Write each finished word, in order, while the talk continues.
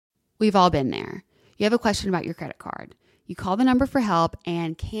We've all been there. You have a question about your credit card. You call the number for help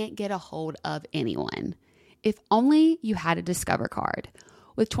and can't get a hold of anyone. If only you had a Discover card.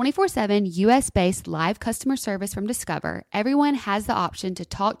 With 24/7 US-based live customer service from Discover, everyone has the option to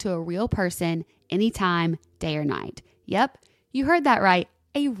talk to a real person anytime, day or night. Yep, you heard that right,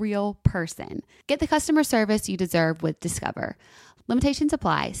 a real person. Get the customer service you deserve with Discover. Limitations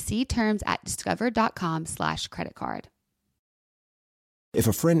apply. See terms at discover.com/creditcard. If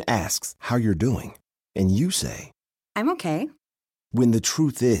a friend asks how you're doing, and you say, I'm okay. when the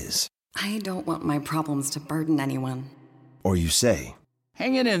truth is, I don't want my problems to burden anyone. or you say,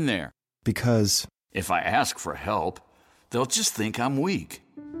 Hang it in there. because, If I ask for help, they'll just think I'm weak.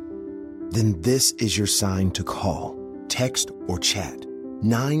 then this is your sign to call, text, or chat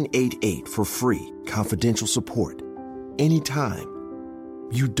 988 for free, confidential support. Anytime.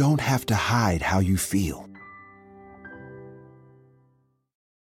 You don't have to hide how you feel.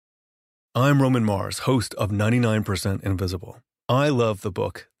 I'm Roman Mars, host of 99% Invisible. I love the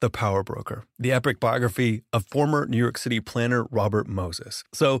book, The Power Broker, the epic biography of former New York City planner Robert Moses.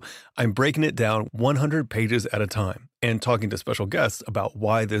 So I'm breaking it down 100 pages at a time and talking to special guests about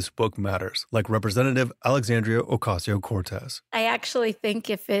why this book matters, like Representative Alexandria Ocasio-Cortez. I actually think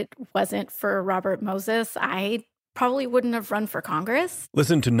if it wasn't for Robert Moses, I probably wouldn't have run for Congress.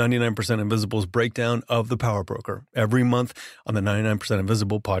 Listen to 99% Invisible's breakdown of The Power Broker every month on the 99%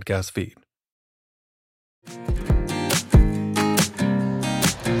 Invisible podcast feed.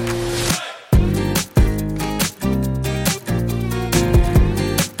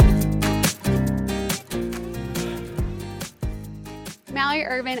 Mallory,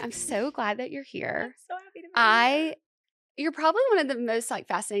 Ervin, I'm so glad that you're here. I'm so happy to be here. You're probably one of the most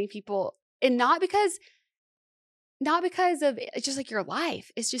fascinating people, and not because of it's just your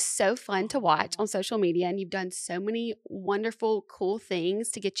life. It's just so fun to watch on social media, and you've done so many wonderful, cool things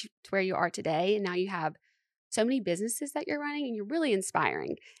to get you to where you are today. And now you have so many businesses that you're running, and you're really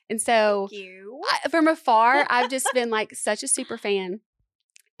inspiring. And so, Thank you. from afar, I've just been such a super fan.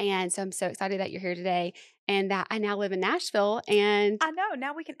 And so I'm so excited that you're here today, and that I now live in Nashville. And I know.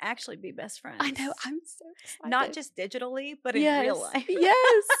 Now we can actually be best friends. I know, I'm so excited. Not just digitally, but in real life.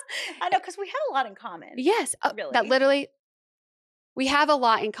 Yes. I know, because we have a lot in common. Yes. Really. That literally, we have a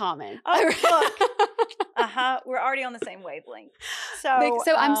lot in common. Oh, look. We're already on the same wavelength. So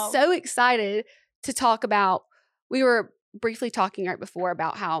I'm so excited to talk about, we were briefly talking right before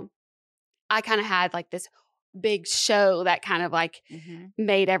about how I kind of had this big show that kind of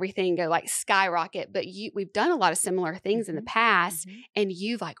made everything go skyrocket. But we've done a lot of similar things in the past, and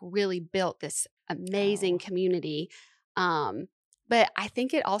you've really built this amazing community. But I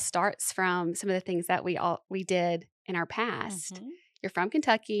think it all starts from some of the things that we did in our past. You're from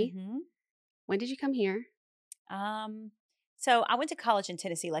Kentucky. When did you come here? So I went to college in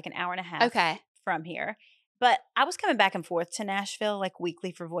Tennessee, an hour and a half from here. But I was coming back and forth to Nashville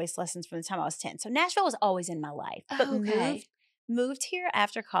weekly for voice lessons from the time I was 10. So Nashville was always in my life. But moved here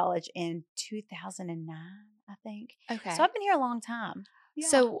after college in 2009, I think. Okay. So I've been here a long time. Yeah.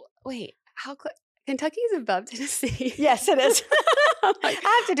 So wait, Kentucky is above Tennessee? Yes, it is.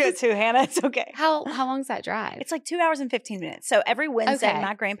 I have to do it too, Hannah. It's okay. How long's that drive? It's 2 hours and 15 minutes. So every Wednesday,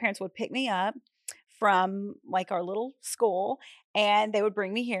 my grandparents would pick me up from our little school, and they would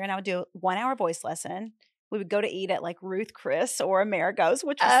bring me here, and I would do a 1 hour voice lesson. We would go to eat at Ruth Chris or Amerigo's,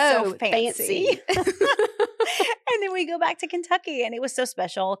 which was so fancy. And then we go back to Kentucky, and it was so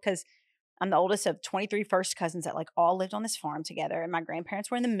special because I'm the oldest of 23 first cousins that all lived on this farm together, and my grandparents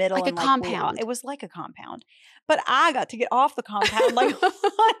were in the middle. Like a compound. It was like a compound. But I got to get off the compound once a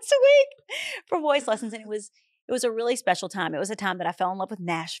week for voice lessons, and it was a really special time. It was a time that I fell in love with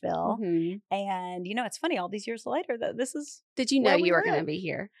Nashville. And, it's funny, all these years later, that this is Did you know you were going to be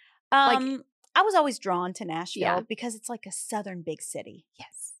here? I was always drawn to Nashville because it's a southern big city.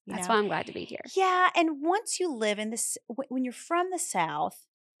 Yes. That's why I'm glad to be here. Yeah. And once you live in this, when you're from the South,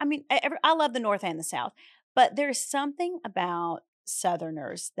 I love the North and the South, but there's something about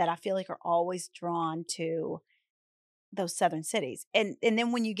Southerners that I feel are always drawn to those Southern cities. And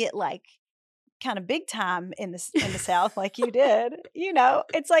then when you get kind of big time in the South, like you did,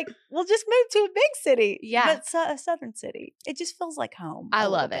 it's we'll just move to a big city. Yeah. But a Southern city. It just feels like home. I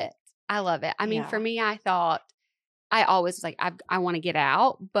love it. I love it. For me, I thought, I always was I want to get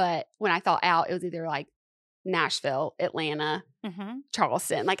out. But when I thought out, it was either Nashville, Atlanta,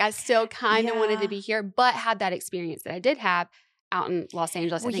 Charleston. I still kind of wanted to be here, but had that experience that I did have out in Los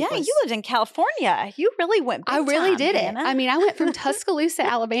Angeles. Well, you lived in California. You really went big I really time, did Hannah. it. I went from Tuscaloosa,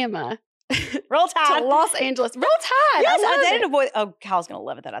 Alabama, Roll Tide. to Los Angeles. Roll Tide. Yes, I dated it. a boy. Oh, Kyle's going to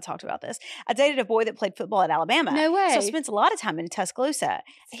love it that I talked about this. I dated a boy that played football at Alabama. No way. So spent a lot of time in Tuscaloosa.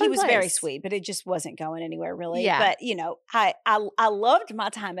 He was very sweet, but it just wasn't going anywhere really. Yeah. But, you know, I loved my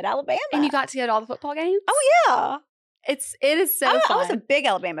time at Alabama. And you got to go to all the football games? Oh, yeah. It is so fun. I was a big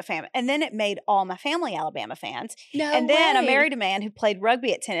Alabama fan. And then it made all my family Alabama fans. No and then I way. married a man who played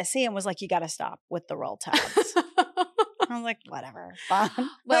rugby at Tennessee and was like, you got to stop with the Roll Tides. I was like, whatever, fine.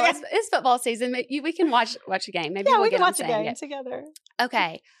 Well, it's football season. We can watch a game. Maybe we'll we get can on watch a saying game it. together.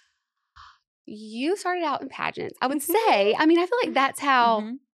 Okay. You started out in pageants. I would say, I mean, I feel like that's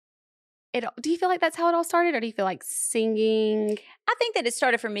how do you feel like that's how it all started, or do you feel like singing? I think that it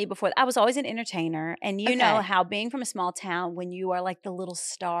started for me before. I was always an entertainer, and you know how being from a small town, when you are like the little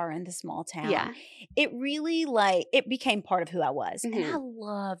star in the small town, it really it became part of who I was. And I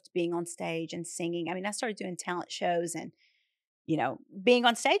loved being on stage and singing. I mean, I started doing talent shows and, you know, being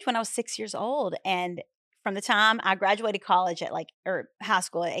on stage when I was 6 years old. And from the time I graduated college or high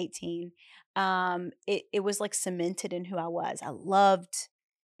school at 18, it was like cemented in who I was. I loved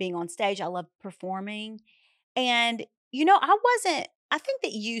being on stage. I loved performing. And, you know, I think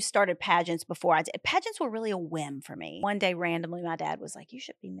that you started pageants before I did. Pageants were really a whim for me. One day, randomly, my dad was like, you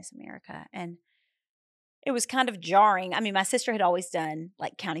should be Miss America. And it was kind of jarring. I mean, my sister had always done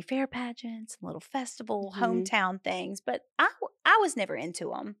like county fair pageants, little festival, hometown things, but I was never into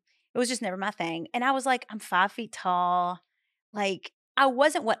them. It was just never my thing. And I was like, I'm 5 feet tall. Like, I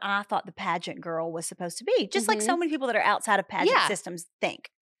wasn't what I thought the pageant girl was supposed to be, just like so many people that are outside of pageant systems think.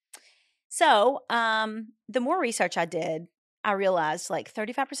 So the more research I did, I realized like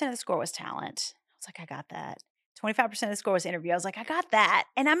 35% of the score was talent. I was like, I got that. 25% of the score was interview. I was like, I got that.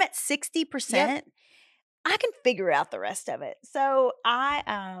 And I'm at 60%. Yep. I can figure out the rest of it. So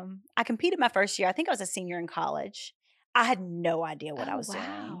I competed my first year. I think I was a senior in college. I had no idea what I was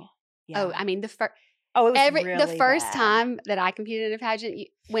doing. Yeah. Oh, I mean, the first time that I competed in a pageant,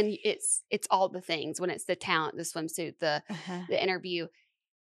 when it's all the things, when it's the talent, the swimsuit, the interview,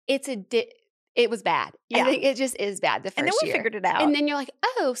 it was bad. Yeah. I think it just is bad the first year. And then we figured it out. And then you're like,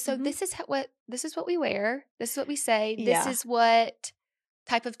 oh, so this is what we wear. This is what we say. This is what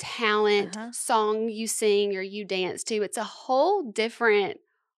type of talent song you sing or you dance to. It's a whole different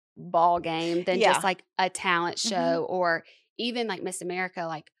ball game than just like a talent show or even like Miss America,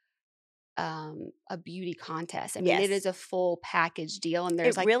 like a beauty contest. I mean, it is a full package deal, and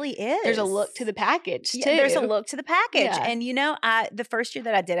there's really is. There's a look to the package too. Yeah, there's a look to the package, and you know, the first year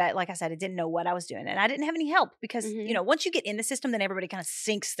that I did it, like I said, I didn't know what I was doing, and I didn't have any help because you know, once you get in the system, then everybody kind of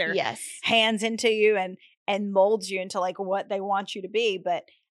sinks their hands into you and molds you into like what they want you to be. But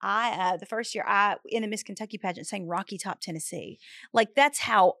the first year in the Miss Kentucky pageant sang Rocky Top Tennessee. Like that's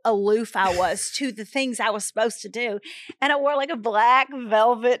how aloof I was to the things I was supposed to do. And I wore like a black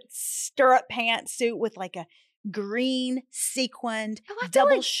velvet stirrup pantsuit with like a green sequined,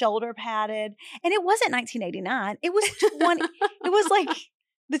 double shoulder padded. And it wasn't 1989. It was it was like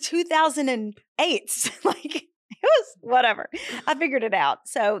the 2008s. Like it was whatever. I figured it out.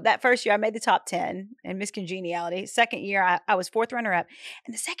 So that first year I made the top 10 in Miss Congeniality. Second year I was fourth runner up.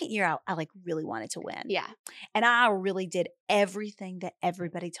 And the second year I like really wanted to win. Yeah. And I really did everything that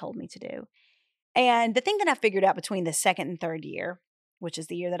everybody told me to do. And the thing that I figured out between the second and third year, which is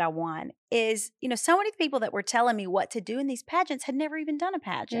the year that I won, is, you know, so many people that were telling me what to do in these pageants had never even done a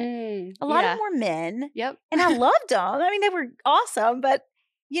pageant. A lot of them were men. Yep. And I loved them. I mean, they were awesome, but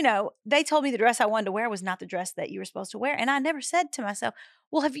you know, they told me the dress I wanted to wear was not the dress that you were supposed to wear. And I never said to myself,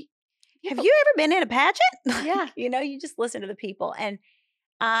 well, have you ever been in a pageant? Yeah. You know, you just listen to the people. And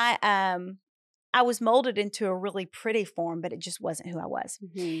I was molded into a really pretty form, but it just wasn't who I was.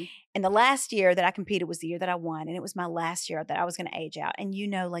 And the last year that I competed was the year that I won. And it was my last year that I was going to age out. And you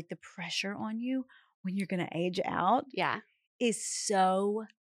know, like the pressure on you when you're going to age out is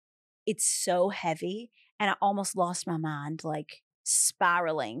it's so heavy. And I almost lost my mind, like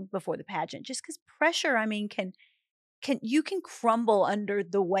spiraling before the pageant, just because pressure, I mean, you can crumble under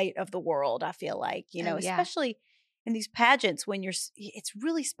the weight of the world. I feel like, you know, especially in these pageants when it's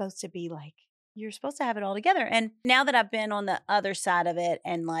really supposed to be like, you're supposed to have it all together. And now that I've been on the other side of it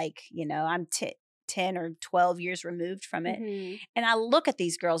and like, you know, I'm 10 or 12 years removed from it. And I look at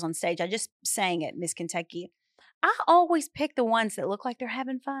these girls on stage. I just sang at Miss Kentucky. I always pick the ones that look like they're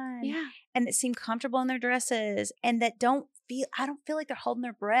having fun. Yeah. And that seem comfortable in their dresses and that I don't feel like they're holding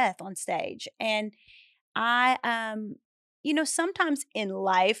their breath on stage. And you know, sometimes in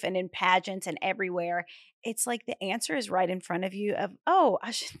life and in pageants and everywhere, it's like the answer is right in front of you of, oh,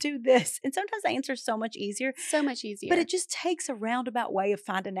 I should do this. And sometimes the answer is so much easier. So much easier. But it just takes a roundabout way of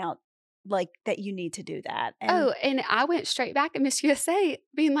finding out like that you need to do that. And and I went straight back to Miss USA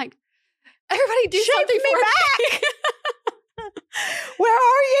being like, Everybody do Shape something me for me. Where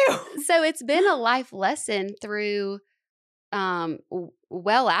are you? So it's been a life lesson through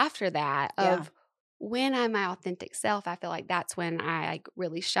well after that of when I'm my authentic self, I feel like that's when I like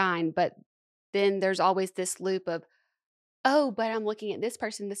really shine. But then there's always this loop of, oh, but I'm looking at this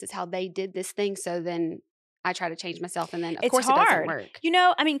person. This is how they did this thing. So then I try to change myself. And then of course hard. It doesn't work. You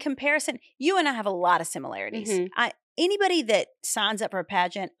know, I mean, comparison, you and I have a lot of similarities. Mm-hmm. Anybody that signs up for a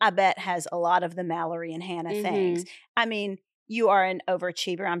pageant, I bet has a lot of the Mallory and Hannah Mm-hmm. things. I mean, you are an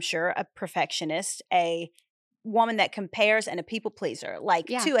overachiever, I'm sure, a perfectionist, a woman that compares, and a people pleaser, like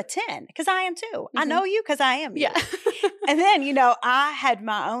to a 10, because I am too. Mm-hmm. I know you because I am you. Yeah. And then, you know, I had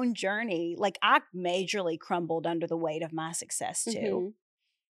my own journey. Like I majorly crumbled under the weight of my success too. Mm-hmm.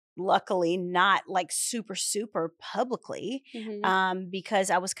 Luckily, not like super, super publicly, mm-hmm. Because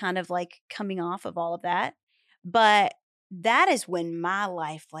I was kind of like coming off of all of that. But that is when my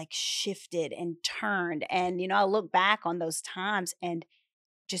life like shifted and turned. And, you know, I look back on those times and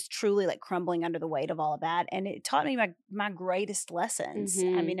just truly like crumbling under the weight of all of that. And it taught me my greatest lessons.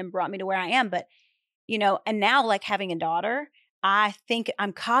 Mm-hmm. I mean, and brought me to where I am. But, you know, and now like having a daughter, I think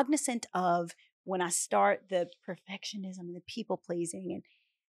I'm cognizant of when I start the perfectionism and the people pleasing, and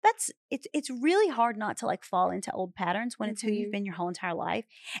it's really hard not to like fall into old patterns when it's who you've been your whole entire life.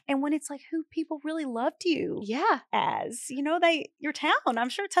 And when it's like who people really loved you as, you know, your town. I'm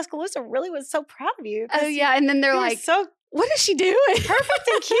sure Tuscaloosa really was so proud of you. Oh yeah. And then they're like, so what is she doing? Perfect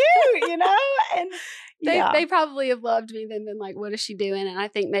and cute, you know? And they probably have loved me then been like, what is she doing? And I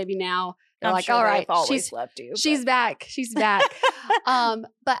think maybe now they're I'm like, sure all right, she's loved you. She's back. She's back.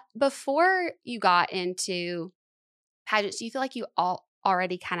 But before you got into pageants, do you feel like you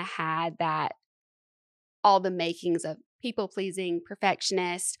already kind of had that, all the makings of people pleasing,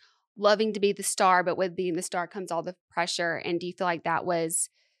 perfectionist, loving to be the star, but with being the star comes all the pressure? And do you feel like that was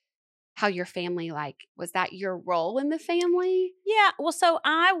how your family, like, was that your role in the family? Yeah. Well, so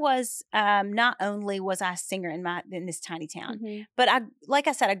I was, not only was I a singer in this tiny town, mm-hmm. but like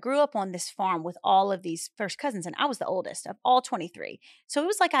I said, I grew up on this farm with all of these first cousins, and I was the oldest of all 23. So it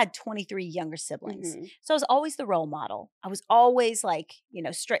was like I had 23 younger siblings. Mm-hmm. So I was always the role model. I was always like, you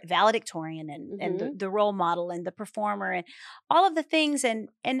know, straight valedictorian and the role model and the performer and all of the things. And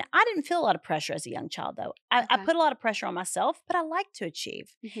I didn't feel a lot of pressure as a young child, though. I put a lot of pressure on myself, but I liked to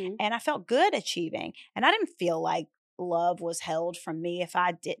achieve. Mm-hmm. And I felt good achieving. And I didn't feel like love was held from me if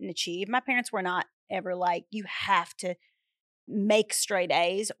I didn't achieve. My parents were not ever like, you have to make straight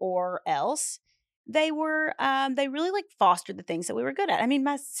A's or else. They were, they really like fostered the things that we were good at. I mean,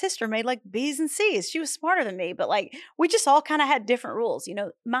 my sister made like B's and C's. She was smarter than me, but like we just all kind of had different rules. You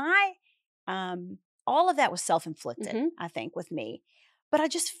know, all of that was self-inflicted, mm-hmm. I think, with me. But I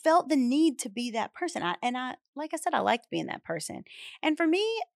just felt the need to be that person. I like I said, I liked being that person. And for me,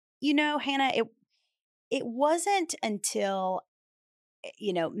 you know, Hannah, it wasn't until,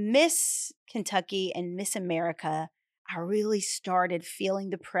 you know, Miss Kentucky and Miss America, I really started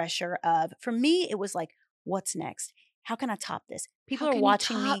feeling the pressure of, for me, it was like, what's next? How can I top this? People are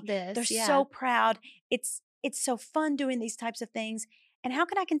watching me. They're so proud. It's so fun doing these types of things. And how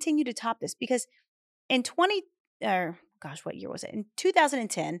can I continue to top this? Because in what year was it? In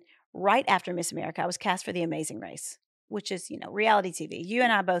 2010, right after Miss America, I was cast for The Amazing Race, which is, you know, reality TV. You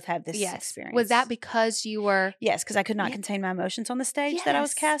and I both have this experience. Was that because you were? Yes, because I could not contain my emotions on the stage that I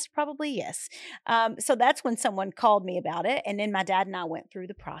was cast, probably, yes. So that's when someone called me about it. And then my dad and I went through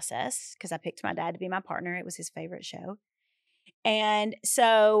the process because I picked my dad to be my partner. It was his favorite show. And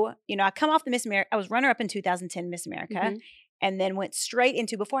so, you know, I come off the Miss America. I was runner-up in 2010 Miss America. Mm-hmm. And then went straight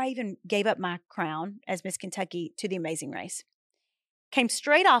into, before I even gave up my crown as Miss Kentucky, to The Amazing Race. Came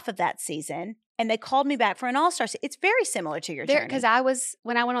straight off of that season. And they called me back for an all-star. It's very similar to your journey. Because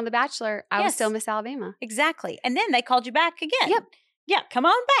when I went on The Bachelor, I was still Miss Alabama. Exactly. And then they called you back again. Yep. Yeah, come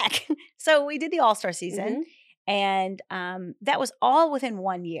on back. So we did the all-star season. Mm-hmm. And that was all within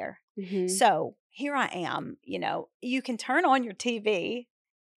 1 year. Mm-hmm. So here I am. You know, you can turn on your TV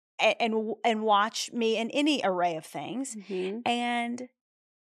and watch me in any array of things. Mm-hmm. And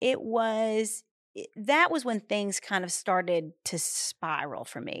that was when things kind of started to spiral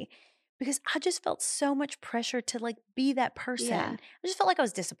for me. Because I just felt so much pressure to like be that person. Yeah. I just felt like I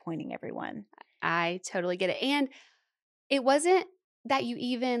was disappointing everyone. I totally get it. And it wasn't that you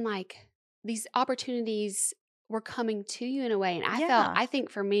even like these opportunities were coming to you in a way. And I think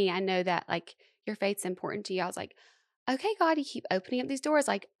for me, I know that like your faith's important to you. I was like, okay, God, you keep opening up these doors.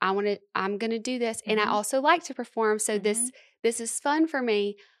 Like I'm going to do this. Mm-hmm. And I also like to perform. So mm-hmm. this is fun for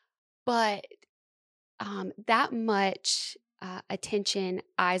me. But that much attention,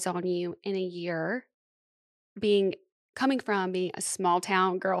 eyes on you in a year, being coming from being a small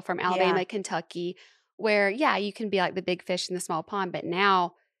town girl from Alabama, Kentucky, where, you can be like the big fish in the small pond, but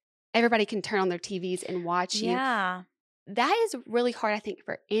now everybody can turn on their TVs and watch you. Yeah. That is really hard, I think,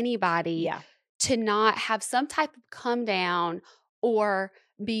 for anybody to not have some type of come down or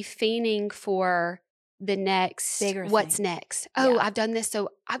be fiending for the next, bigger what's thing. Next. Oh, I've done this, so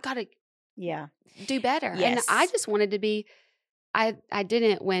I've got to do better. Yes. And I just wanted to be, I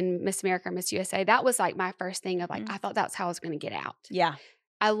didn't win Miss America or Miss USA. That was like my first thing of like, I thought that's how I was going to get out. Yeah.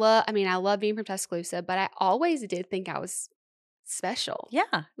 I love being from Tuscaloosa, but I always did think I was special. Yeah.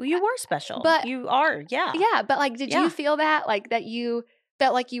 Well, you were special. But you are. Yeah. Yeah. But like, did you feel that? Like that you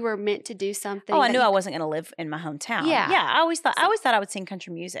felt like you were meant to do something? Oh, I knew I wasn't going to live in my hometown. Yeah. Yeah. I always thought I would sing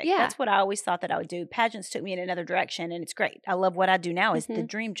country music. Yeah. That's what I always thought that I would do. Pageants took me in another direction, and it's great. I love what I do now. Is the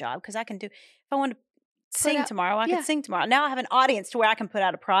dream job, because I can do, if I want to sing tomorrow, I can sing tomorrow. Now I have an audience to where I can put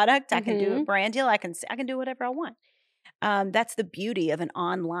out a product. I can do a brand deal. I can do whatever I want. That's the beauty of an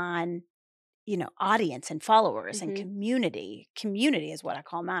online, audience and followers and community. Community is what I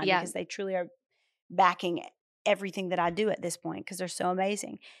call mine, because they truly are backing everything that I do at this point, because they're so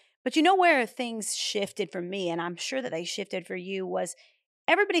amazing. But where things shifted for me, and I'm sure that they shifted for you, was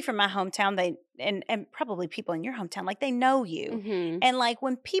everybody from my hometown, and probably people in your hometown, like they know you. And like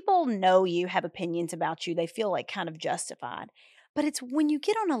when people know you, have opinions about you, they feel like kind of justified. But it's when you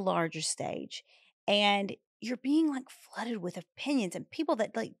get on a larger stage and you're being like flooded with opinions and people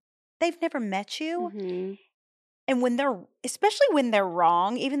that like they've never met you. And especially when they're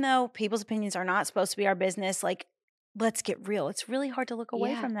wrong, even though people's opinions are not supposed to be our business, like, let's get real. It's really hard to look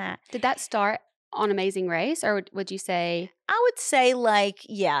away from that. Did that start on Amazing Race, or would you say? I would say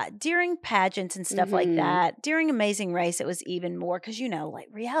during pageants and stuff like that. During Amazing Race, it was even more because, like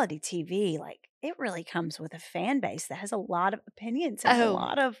reality TV, like it really comes with a fan base that has a lot of opinions and a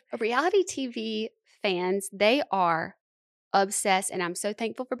lot of reality TV fans. They are obsessed, and I'm so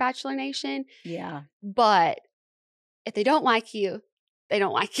thankful for Bachelor Nation. Yeah. But if they don't like you, they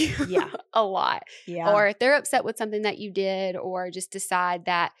don't like you a lot. Yeah. Or if they're upset with something that you did, or just decide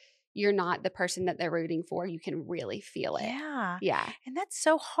that you're not the person that they're rooting for, you can really feel it. Yeah. Yeah. And that's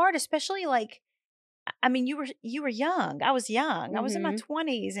so hard, especially like, I mean, you were young. I was young. I was in my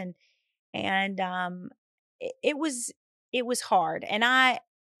 20s, and it was hard. And I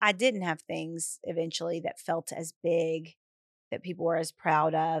didn't have things eventually that felt as big, that people were as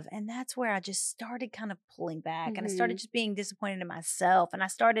proud of. And that's where I just started kind of pulling back, and I started just being disappointed in myself. And I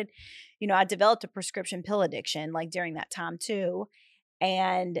started, I developed a prescription pill addiction like during that time too.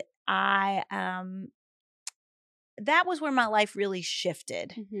 And that was where my life really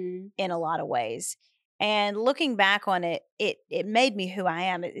shifted in a lot of ways. And looking back on it, it made me who I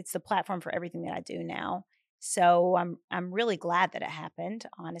am. It's the platform for everything that I do now. So I'm really glad that it happened,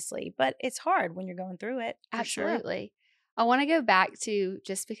 honestly. But it's hard when you're going through it. Absolutely. Sure. I want to go back to,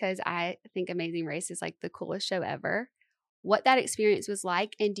 just because I think Amazing Race is like the coolest show ever, what that experience was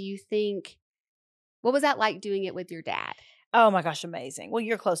like. And do you think, what was that like doing it with your dad? Oh my gosh, amazing. Well,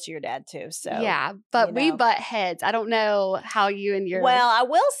 you're close to your dad too. So yeah, but we butt heads. I don't know how you and your... Well, I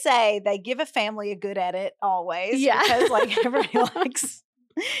will say they give a family a good edit always. Yeah. Because like everybody likes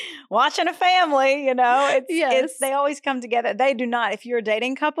watching a family, it's they always come together. They do not. If you're a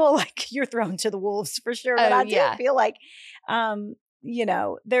dating couple, like you're thrown to the wolves for sure. But I do feel like,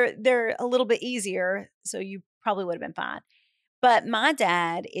 they're a little bit easier. So you probably would have been fine. But my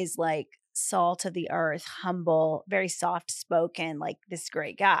dad is like salt of the earth, humble, very soft spoken, like this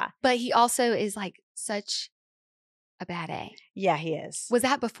great guy. But he also is like such a bad A. Yeah, he is. Was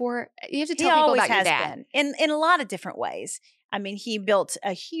that before? You have to tell people about your dad. In a lot of different ways. I mean, he built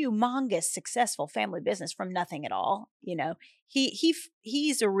a humongous, successful family business from nothing at all.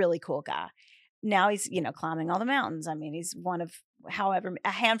 He's a really cool guy. Now he's, climbing all the mountains. I mean, he's one of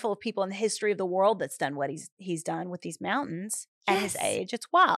a handful of people in the history of the world that's done what he's done with these mountains at his age.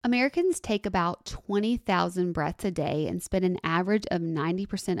 It's wild. Americans take about 20,000 breaths a day and spend an average of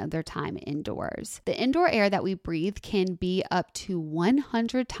 90% of their time indoors. The indoor air that we breathe can be up to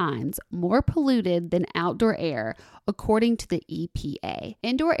 100 times more polluted than outdoor air, according to the EPA.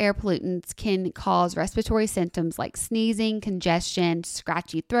 Indoor air pollutants can cause respiratory symptoms like sneezing, congestion,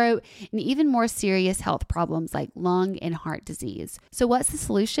 scratchy throat, and even more serious health problems like lung and heart disease. So what's the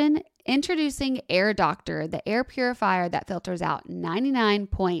solution? Introducing Air Doctor, the air purifier that filters out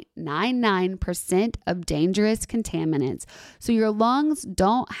 99.99% of dangerous contaminants, so your lungs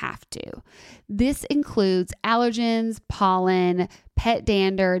don't have to. This includes allergens, pollen, pet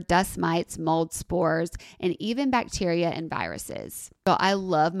dander, dust mites, mold spores, and even bacteria and viruses. So I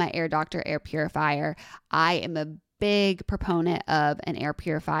love my Air Doctor air purifier. I am a big proponent of an air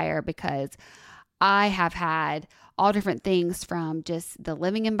purifier because I have had all different things from just the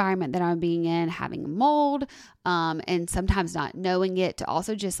living environment that I'm being in, having mold, and sometimes not knowing it, to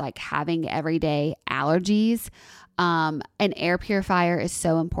also just like having everyday allergies. An air purifier is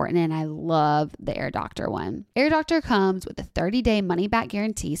so important, and I love the Air Doctor one. Air Doctor comes with a 30-day money-back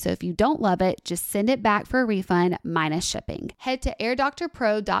guarantee, so if you don't love it, just send it back for a refund minus shipping. Head to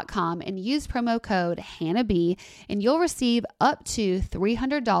airdoctorpro.com and use promo code HannahB, and you'll receive up to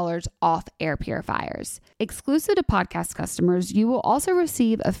 $300 off air purifiers. Exclusive to podcast customers, you will also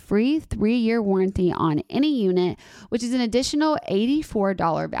receive a free 3-year warranty on any unit, which is an additional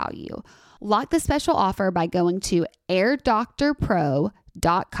 $84 value. Lock the special offer by going to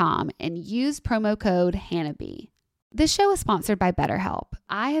airdoctorpro.com and use promo code HannahB. This show is sponsored by BetterHelp.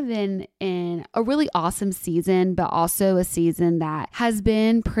 I have been in a really awesome season, but also a season that has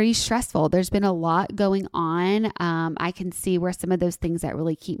been pretty stressful. There's been a lot going on. I can see where some of those things that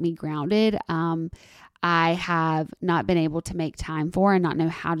really keep me grounded, I have not been able to make time for and not know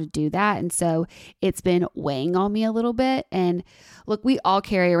how to do that. And so it's been weighing on me a little bit. And look, we all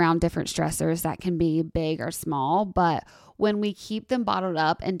carry around different stressors that can be big or small, but when we keep them bottled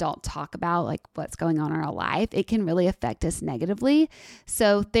up and don't talk about like what's going on in our life, it can really affect us negatively.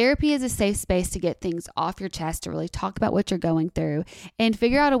 So therapy is a safe space to get things off your chest, to really talk about what you're going through and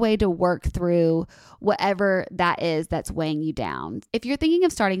figure out a way to work through whatever that is that's weighing you down. If you're thinking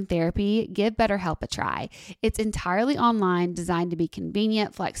of starting therapy, give BetterHelp a try. It's entirely online, designed to be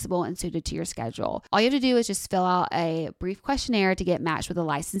convenient, flexible, and suited to your schedule. All you have to do is just fill out a brief questionnaire to get matched with a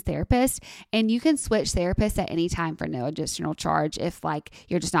licensed therapist, and you can switch therapists at any time for no additional charge. If like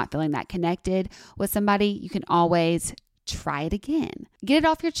you're just not feeling that connected with somebody, you can always try it again. Get it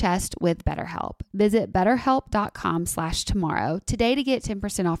off your chest with BetterHelp. Visit betterhelp.com/tomorrow today to get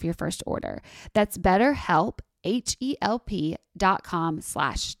 10% off your first order. That's BetterHelp,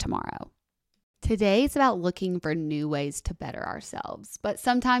 HELP.com/tomorrow. Today is about looking for new ways to better ourselves, but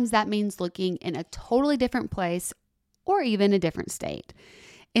sometimes that means looking in a totally different place or even a different state.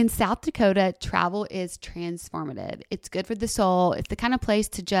 In South Dakota, travel is transformative. It's good for the soul. It's the kind of place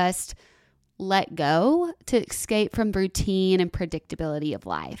to just let go, to escape from the routine and predictability of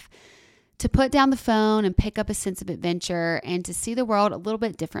life, to put down the phone and pick up a sense of adventure, and to see the world a little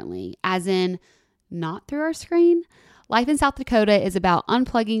bit differently, as in not through our screen. Life in South Dakota is about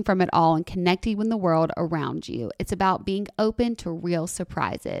unplugging from it all and connecting with the world around you. It's about being open to real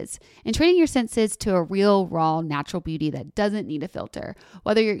surprises and treating your senses to a real, raw, natural beauty that doesn't need a filter.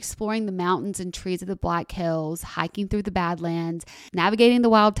 Whether you're exploring the mountains and trees of the Black Hills, hiking through the Badlands, navigating the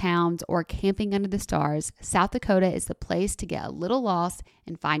wild towns, or camping under the stars, South Dakota is the place to get a little lost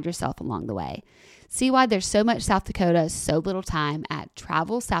and find yourself along the way. See why there's so much South Dakota, so little time at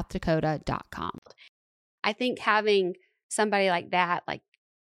travelsouthdakota.com. I think having somebody like that, like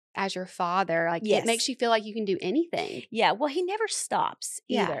as your father, like it makes you feel like you can do anything. Yeah. Well, he never stops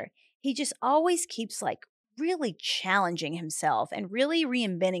either. He just always keeps like really challenging himself and really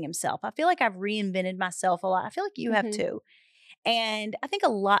reinventing himself. I feel like I've reinvented myself a lot. I feel like you have too. And I think a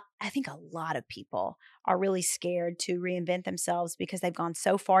lot of people are really scared to reinvent themselves because they've gone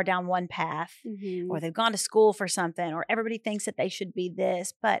so far down one path, or they've gone to school for something, or everybody thinks that they should be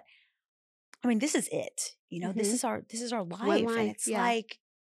this. But I mean, this is it. This is our life. And it's like,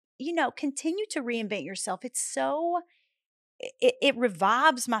 continue to reinvent yourself. It's so, it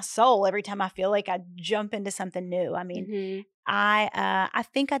revives my soul every time I feel like I jump into something new. I mean, I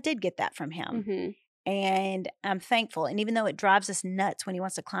think I did get that from him. And I'm thankful. And even though it drives us nuts when he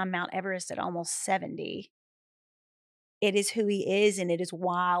wants to climb Mount Everest at almost 70, it is who he is. And it is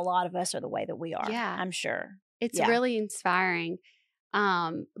why a lot of us are the way that we are. Yeah. I'm sure. It's really inspiring.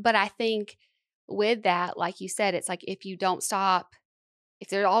 But I think with that, like you said, it's like if you don't stop, if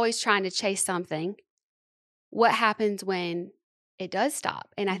they're always trying to chase something, what happens when it does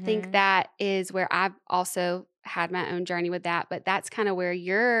stop? And I think that is where I've also had my own journey with that. But that's kind of where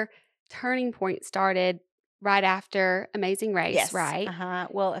your turning point started, right after Amazing Race, right?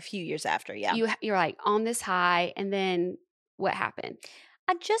 Well, a few years after, You're like on this high, and then what happened?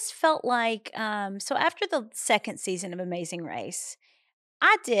 I just felt like, so after the second season of Amazing Race,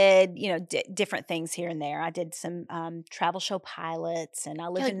 I did, different things here and there. I did some travel show pilots, and I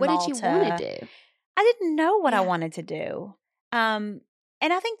lived in Malta. What did you want to do? I didn't know what I wanted to do.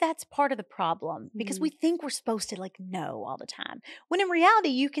 And I think that's part of the problem, because we think we're supposed to know all the time, when in reality,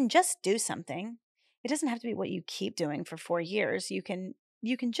 you can just do something. It doesn't have to be what you keep doing for 4 years. You can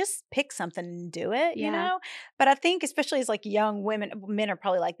just pick something and do it, you know? But I think especially as young women, men are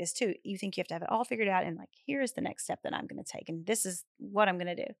probably like this too. You think you have to have it all figured out, and here's the next step that I'm going to take, and this is what I'm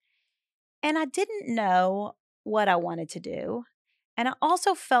going to do. And I didn't know what I wanted to do. And I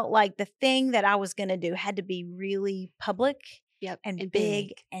also felt like the thing that I was going to do had to be really public. Yep. And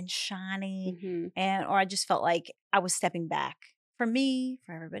big and shiny. Or I just felt like I was stepping back from me,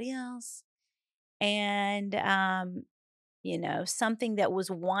 for everybody else. And, something that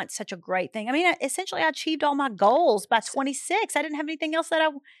was once such a great thing. I mean, essentially I achieved all my goals by 26. I didn't have anything else that I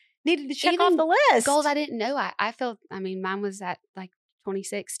needed to check off the list. Goals I didn't know. I felt, mine was at like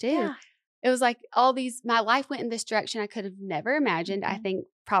 26 too. Yeah. It was like my life went in this direction I could have never imagined. I think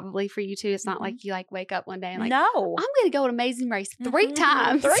probably for you too. It's not like you like wake up one day and like, no, I'm going to go an Amazing Race 3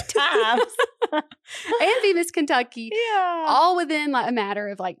 times. 3 times. And be Miss Kentucky. Yeah. All within like a matter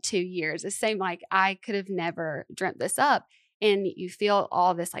of like 2 years. It seemed like I could have never dreamt this up. And you feel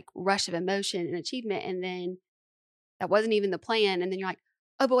all this like rush of emotion and achievement. And then that wasn't even the plan. And then you're like,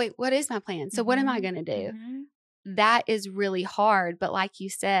 oh, but wait, what is my plan? So what am I going to do? That is really hard. But like you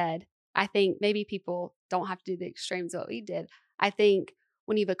said, I think maybe people don't have to do the extremes of what we did. I think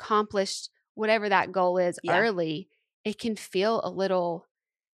when you've accomplished whatever that goal is early, it can feel a little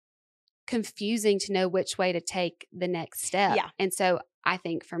confusing to know which way to take the next step. Yeah. And so I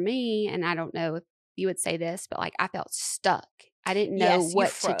think for me, and I don't know if you would say this, but like I felt stuck. I didn't know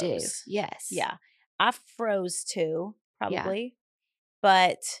what to do. Yes. Yeah. I froze too, probably.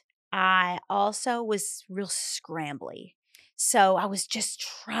 But I also was real scrambly. So I was just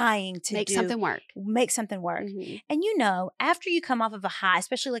trying to make something work. And after you come off of a high,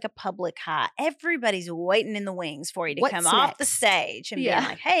 especially like a public high, everybody's waiting in the wings for you to come off the stage and being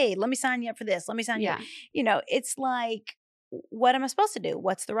like, hey, let me sign you up for this. Let me sign you up. It's like, what am I supposed to do?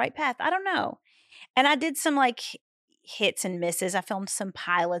 What's the right path? I don't know. And I did some like hits and misses. I filmed some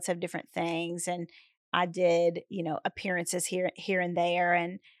pilots of different things, and I did, appearances here and there.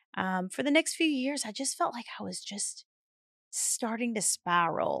 And for the next few years, I just felt like I was just starting to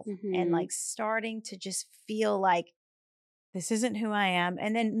spiral and like starting to just feel like this isn't who I am.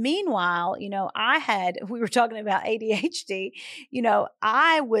 And then meanwhile, we were talking about ADHD,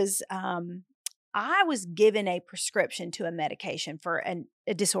 I was given a prescription to a medication for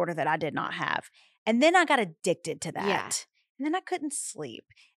a disorder that I did not have. And then I got addicted to that. Yeah. And then I couldn't sleep.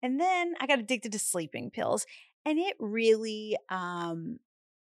 And then I got addicted to sleeping pills. And it really,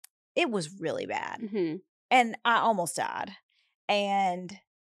 it was really bad. And I almost died. And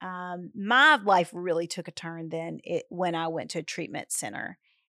my life really took a turn then when I went to a treatment center.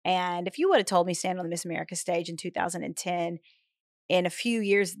 And if you would have told me standing on the Miss America stage in 2010, in a few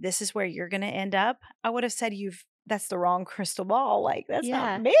years, this is where you're going to end up, I would have said that's the wrong crystal ball. Like, that's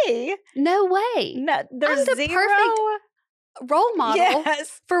not me. No way. No, there's I'm the perfect role model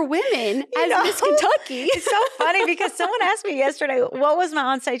for women as Miss Kentucky. It's so funny because someone asked me yesterday, what was my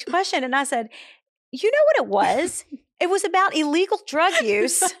onstage question? And I said, you know what it was? It was about illegal drug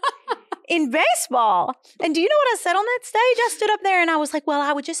use in baseball. And do you know what I said on that stage? I stood up there and I was like, well,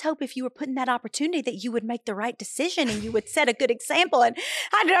 I would just hope if you were put in that opportunity that you would make the right decision and you would set a good example. And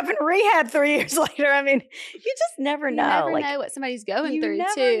I ended up in rehab 3 years later. I mean, you just never know. You never know what somebody's going through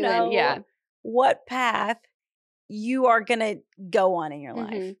too. You never know what path you are going to go on in your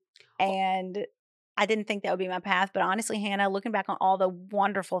life. And I didn't think that would be my path. But honestly, Hannah, looking back on all the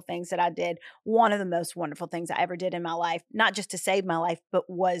wonderful things that I did, one of the most wonderful things I ever did in my life, not just to save my life, but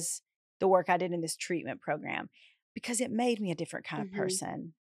was the work I did in this treatment program, because it made me a different kind of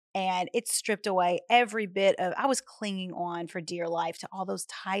person. And it stripped away every bit of, I was clinging on for dear life to all those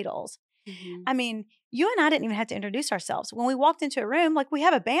titles. I mean, you and I didn't even have to introduce ourselves. When we walked into a room, like we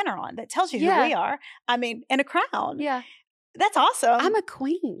have a banner on that tells you who we are. I mean, and a crown. Yeah. That's awesome. I'm a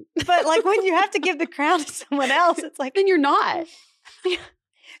queen. But like when you have to give the crown to someone else, it's like, then you're not.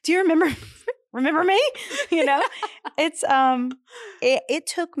 Do you remember me? It's it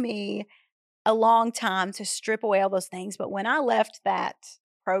took me a long time to strip away all those things. But when I left that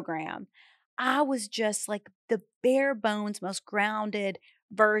program, I was just like the bare bones, most grounded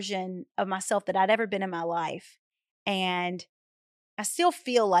version of myself that I'd ever been in my life. And I still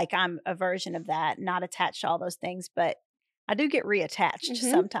feel like I'm a version of that, not attached to all those things, but I do get reattached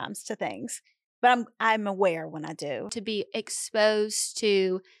sometimes to things. But I'm aware when I do. To be exposed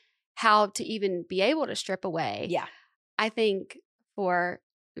to how to even be able to strip away. Yeah. I think for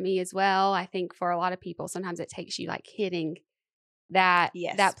me as well, I think for a lot of people, sometimes it takes you like hitting that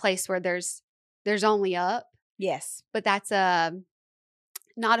place where there's only up. Yes. But that's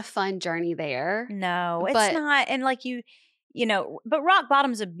not a fun journey there. No, it's not. And like but rock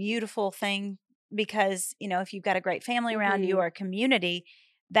bottom's a beautiful thing because, if you've got a great family around you or a community,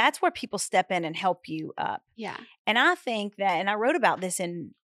 that's where people step in and help you up. Yeah. And I think that, and I wrote about this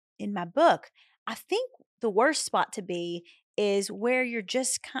in my book, I think the worst spot to be is where you're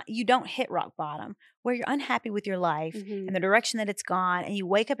just you don't hit rock bottom, where you're unhappy with your life and the direction that it's gone, and you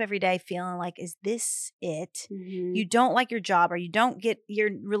wake up every day feeling like, is this it? You don't like your job, or you don't get, your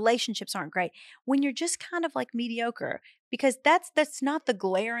relationships aren't great, when you're just kind of like mediocre, because that's not the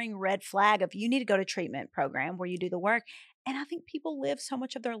glaring red flag of you need to go to treatment program where you do the work. And I think people live so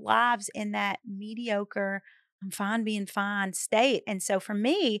much of their lives in that mediocre, I'm fine being fine state. And so for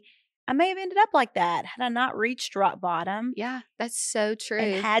me, I may have ended up like that had I not reached rock bottom. Yeah, that's so true.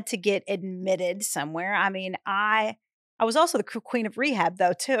 And had to get admitted somewhere. I mean, I was also the queen of rehab,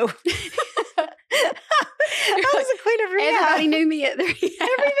 though, too. I was the queen of rehab. Everybody knew me at the rehab.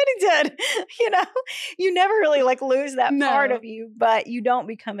 Everybody did. You never really like lose that part of you, but you don't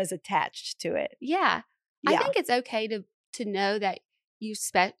become as attached to it. Yeah. I think it's okay to know that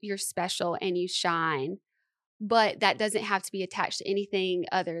you're special and you shine. But that doesn't have to be attached to anything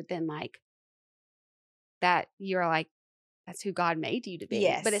other than like that you're like, that's who God made you to be.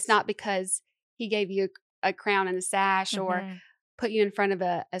 Yes. But it's not because he gave you a crown and a sash or put you in front of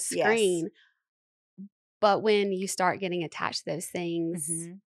a screen. Yes. But when you start getting attached to those things,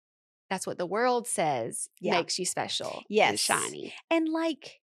 that's what the world says makes you special and shiny. And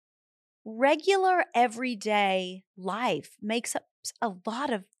like regular everyday life makes up a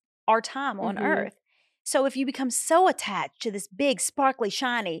lot of our time on earth. So if you become so attached to this big, sparkly,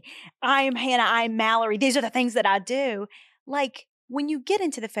 shiny, I am Hannah, I am Mallory, these are the things that I do. Like when you get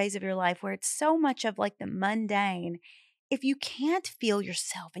into the phase of your life where it's so much of like the mundane, if you can't feel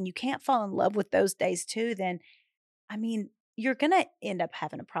yourself and you can't fall in love with those days too, then, I mean, you're going to end up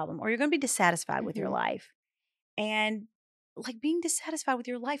having a problem, or you're going to be dissatisfied with your life. And like being dissatisfied with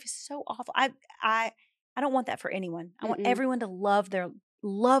your life is so awful. I don't want that for anyone. I want everyone to love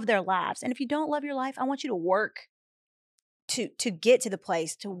their lives. And if you don't love your life, I want you to work to get to the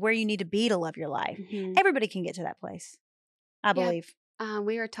place to where you need to be to love your life. Everybody can get to that place, I believe.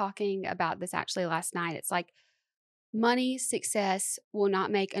 We were talking about this actually last night. It's like money, success will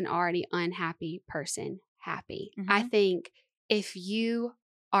not make an already unhappy person happy. I think if you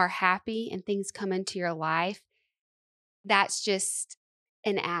are happy and things come into your life, that's just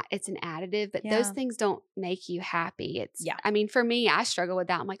it's an additive, but those things don't make you happy. I mean, for me, I struggle with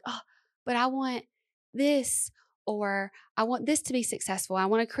that. I'm like, oh, but I want this, or I want this to be successful. I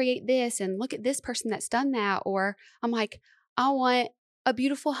want to create this and look at this person that's done that. Or I'm like, I want a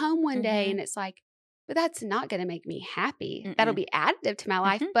beautiful home one day. And it's like, but that's not going to make me happy. That'll be additive to my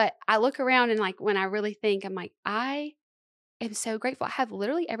life. But I look around and like, when I really think, I'm like, I am so grateful. I have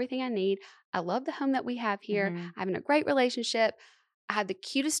literally everything I need. I love the home that we have here. I'm having a great relationship. I have the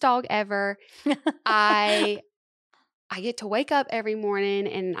cutest dog ever. I get to wake up every morning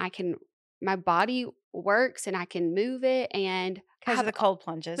and my body works and I can move it, and because of the cold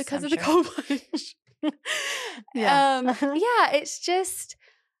plunges. Because of the cold plunge. It's just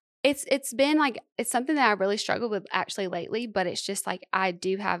it's been like, it's something that I really struggled with actually lately, but it's just like I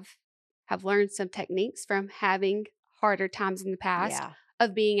do have learned some techniques from having harder times in the past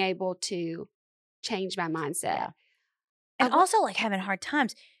of being able to change my mindset. And also like having hard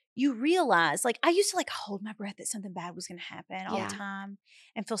times, you realize, like I used to like hold my breath that something bad was going to happen all the time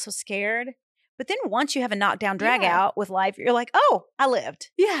and feel so scared. But then once you have a knockdown drag out with life, you're like, oh, I lived.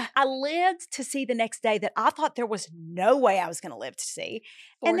 Yeah. I lived to see the next day that I thought there was no way I was going to live to see.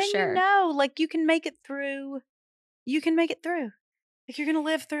 And then like you can make it through. You can make it through. Like you're going to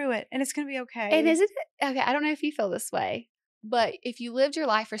live through it and it's going to be okay. And isn't it, okay, I don't know if you feel this way, but if you lived your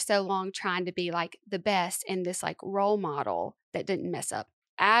life for so long trying to be like the best and this like role model that didn't mess up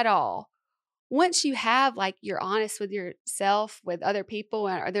at all, once you have like you're honest with yourself, with other people,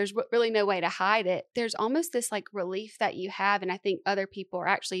 or there's really no way to hide it, there's almost this like relief that you have. And I think other people are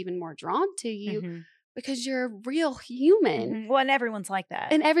actually even more drawn to you because you're a real human. Well, and everyone's like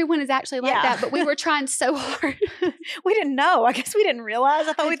that. And everyone is actually like that. But we were trying so hard. We didn't know. I guess we didn't realize.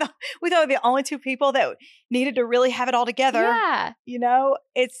 I thought we thought we were the only two people that needed to really have it all together. Yeah.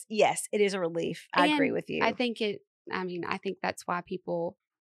 It is a relief. I agree with you. I think that's why people,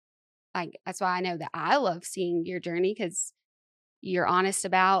 like, that's why I know that I love seeing your journey, because you're honest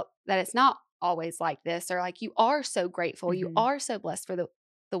about that it's not always like this, or like you are so grateful. You are so blessed for the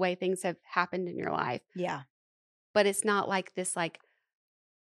way things have happened in your life. Yeah. But it's not like this like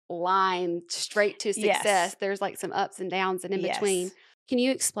line straight to success. Yes. There's like some ups and downs and in between. Can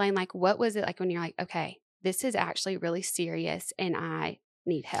you explain like what was it like when you're like, okay, this is actually really serious and I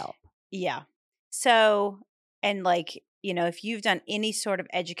need help? Yeah. So, and like, if you've done any sort of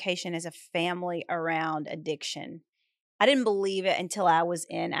education as a family around addiction, I didn't believe it until I was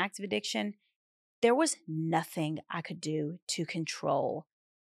in active addiction. There was nothing I could do to control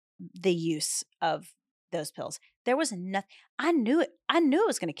the use of those pills. There was nothing. I knew it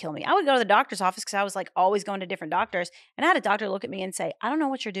was going to kill me. I would go to the doctor's office because I was like always going to different doctors. And I had a doctor look at me and say, I don't know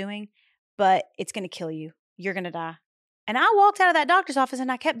what you're doing, but it's going to kill you. You're going to die. And I walked out of that doctor's office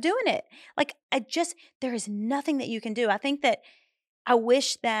and I kept doing it. Like there is nothing that you can do. I think that I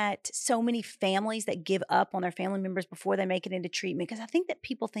wish that so many families that give up on their family members before they make it into treatment, because I think that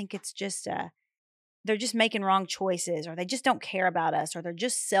people think it's just, they're just making wrong choices, or they just don't care about us, or they're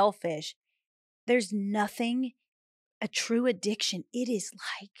just selfish. There's nothing, a true addiction, it is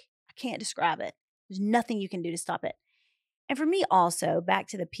like, I can't describe it. There's nothing you can do to stop it. And for me also, back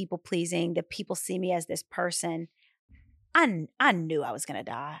to the people pleasing, the people see me as this person, I knew I was going to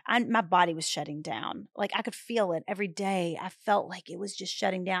die. My body was shutting down. Like I could feel it every day. I felt like it was just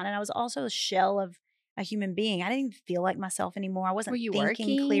shutting down. And I was also a shell of a human being. I didn't even feel like myself anymore. I wasn't thinking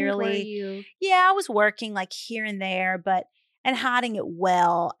working? clearly. Yeah, I was working like here and there, and hiding it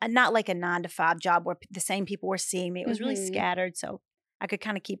well. And not like a 9-to-5 job where the same people were seeing me. It was really scattered. So I could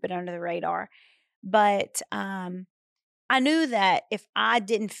kind of keep it under the radar. But I knew that if I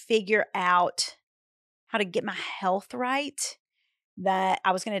didn't figure out how to get my health right, that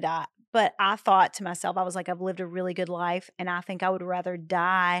I was going to die. But I thought to myself, I was like, I've lived a really good life, and I think I would rather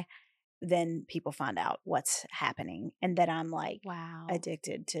die than people find out what's happening and that I'm like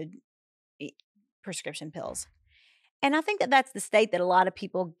addicted to prescription pills. And I think that that's the state that a lot of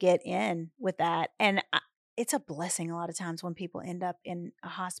people get in with that. And it's a blessing a lot of times when people end up in a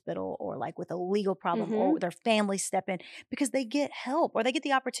hospital or like with a legal problem or their family step in because they get help or they get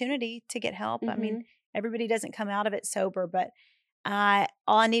the opportunity to get help. I mean, everybody doesn't come out of it sober, but all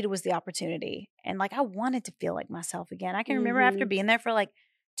I needed was the opportunity. And like, I wanted to feel like myself again. I can remember after being there for like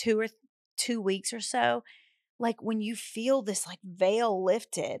 2 weeks or so, like when you feel this like veil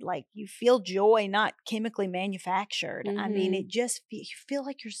lifted, like you feel joy, not chemically manufactured. I mean, you feel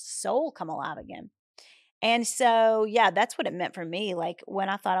like your soul come alive again. And so, yeah, that's what it meant for me. Like when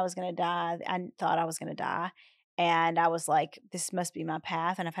I thought I was going to die, I thought I was going to die. And I was like, this must be my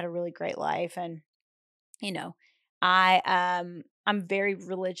path. And I've had a really great life. And, you know, I'm very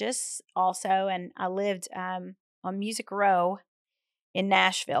religious also. And I lived on Music Row in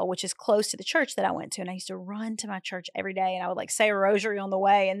Nashville, which is close to the church that I went to. And I used to run to my church every day. And I would like say a rosary on the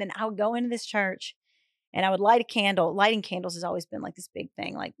way. And then I would go into this church. And I would light a candle. Lighting candles has always been like this big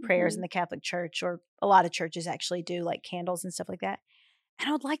thing, like prayers in the Catholic Church, or a lot of churches actually do like candles and stuff like that. And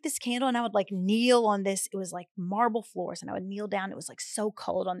I would light this candle and I would like kneel on this. It was like marble floors and I would kneel down. It was like so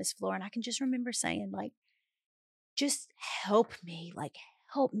cold on this floor. And I can just remember saying like, just help me, like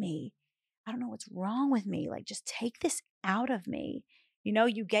help me. I don't know what's wrong with me. Like just take this out of me. You know,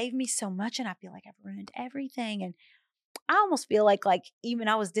 you gave me so much and I feel like I've ruined everything. And I almost feel like even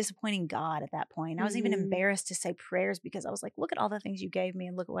I was disappointing God at that point. I was even embarrassed to say prayers because I was like, look at all the things you gave me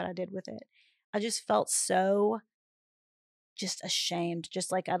and look at what I did with it. I just felt so just ashamed,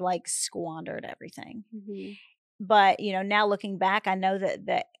 just like I'd like squandered everything. But, you know, now looking back, I know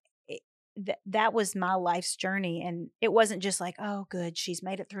that was my life's journey. And it wasn't just like, oh, good, she's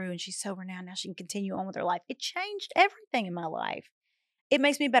made it through and she's sober now. Now she can continue on with her life. It changed everything in my life. It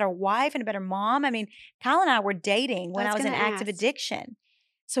makes me a better wife and a better mom. I mean, Kyle and I were dating when I was in active addiction.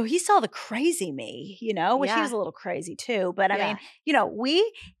 So he saw the crazy me, you know, which he was a little crazy too. But I mean, you know,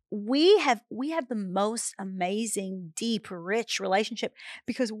 we have the most amazing, deep, rich relationship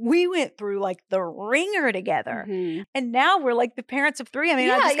because we went through like the ringer together. And now we're like the parents of 3. I mean,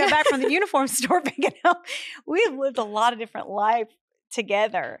 I just got back from the uniform store picking up. We have lived a lot of different life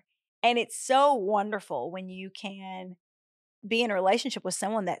together. And it's so wonderful when you can be in a relationship with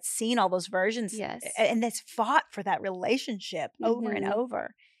someone that's seen all those versions and that's fought for that relationship over and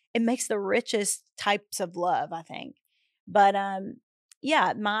over. It makes the richest types of love, I think. But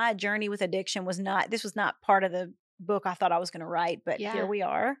yeah, my journey with addiction was not part of the book I thought I was going to write, but here we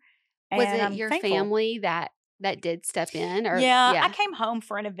are. Was it your family that did step in? Or I came home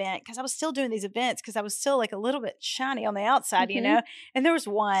for an event because I was still doing these events because I was still like a little bit shiny on the outside, you know? And there was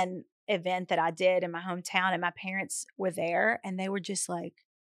one event that I did in my hometown and my parents were there and they were just like,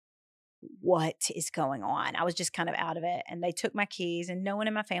 what is going on? I was just kind of out of it. And they took my keys and no one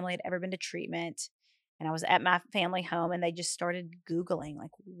in my family had ever been to treatment. And I was at my family home and they just started Googling,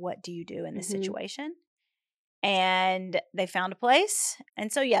 like, what do you do in this situation? And they found a place.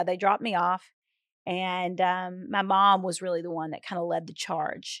 And so, yeah, they dropped me off. And my mom was really the one that kind of led the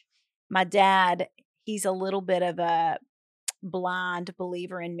charge. My dad, he's a little bit of a blind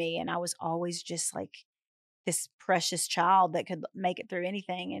believer in me. And I was always just like this precious child that could make it through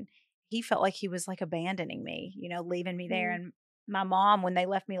anything. And he felt like he was like abandoning me, you know, leaving me there. And my mom, when they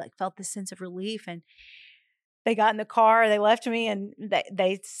left me, like felt this sense of relief. And they got in the car, they left me, and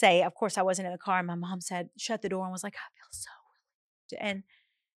they say, of course I wasn't in the car. And my mom said, shut the door, and was like, I feel so relieved. And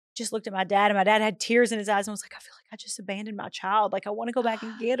just looked at my dad, and my dad had tears in his eyes and was like, I feel like I just abandoned my child. Like, I want to go back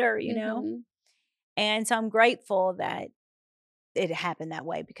and get her, you know? And so I'm grateful that it happened that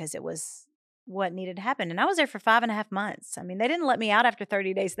way, because it was what needed to happen. And I was there for 5.5 months. I mean, they didn't let me out after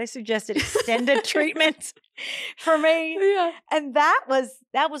 30 days. They suggested extended treatment for me. Yeah. And that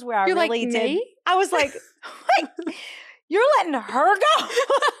was where I really did. Me? I was like, wait, you're letting her go?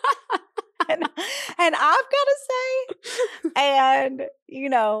 and I've got to say, and you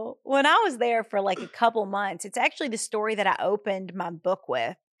know, when I was there for like a couple months, it's actually the story that I opened my book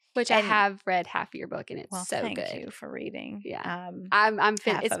with. Which I have read half of your book, and it's so good. Thank you for reading. Yeah,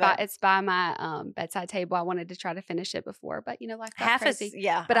 it's by my bedside table. I wanted to try to finish it before, but you know, life got crazy.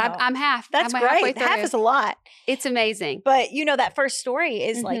 But I'm half. That's great. Half is a lot. It's amazing. But you know, that first story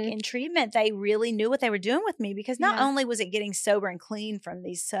is like in treatment, they really knew what they were doing with me, because not only was it getting sober and clean from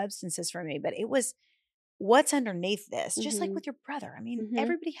these substances for me, but it was what's underneath this. Just like with your brother. I mean,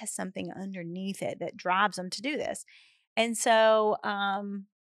 everybody has something underneath it that drives them to do this, and so.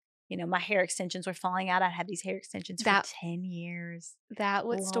 You know, my hair extensions were falling out. I had these hair extensions for 10 years. That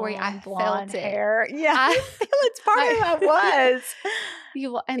was story. I felt hair. It. Yeah, I feel it's part of who I was.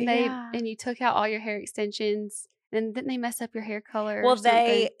 And you took out all your hair extensions, and didn't they mess up your hair color? Well,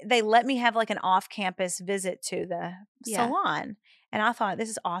 they let me have like an off-campus visit to the salon, and I thought, this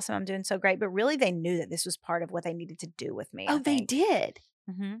is awesome. I'm doing so great. But really, they knew that this was part of what they needed to do with me. Oh, they did.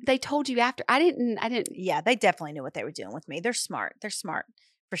 They told you after. I didn't. Yeah, they definitely knew what they were doing with me. They're smart.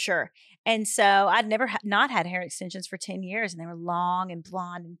 For sure. And so I'd never not had hair extensions for 10 years, and they were long and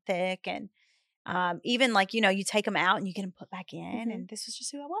blonde and thick. And even like, you know, you take them out and you get them put back in. And this was just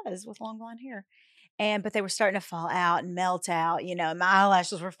who I was, with long blonde hair. But they were starting to fall out and melt out, you know, my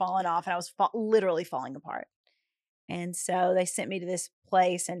eyelashes were falling off, and I was literally falling apart. And so they sent me to this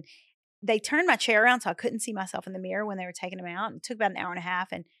place, and they turned my chair around so I couldn't see myself in the mirror when they were taking them out. It took about an hour and a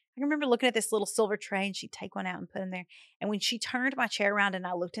half. And I remember looking at this little silver tray, and she'd take one out and put them there. And when she turned my chair around and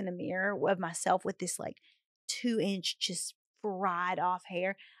I looked in the mirror of myself with this like 2-inch just fried off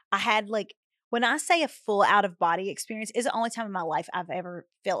hair, I had like, when I say a full out of body experience, is the only time in my life I've ever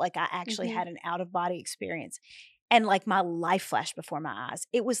felt like I actually had an out of body experience. And like my life flashed before my eyes.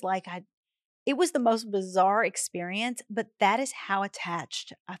 It was like it was the most bizarre experience, but that is how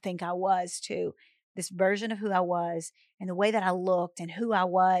attached I think I was to this version of who I was, and the way that I looked and who I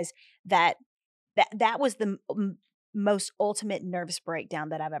was, that was the most ultimate nervous breakdown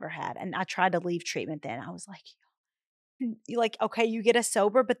that I've ever had. And I tried to leave treatment then. I was like, okay, you get us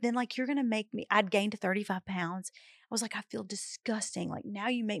sober, but then like, you're going to make me, I'd gained 35 pounds. I was like, I feel disgusting. Like, now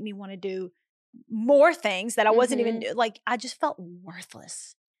you make me want to do more things that I wasn't even like, I just felt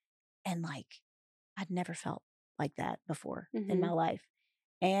worthless. And like, I'd never felt like that before in my life.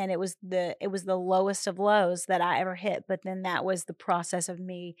 And it was the lowest of lows that I ever hit. But then that was the process of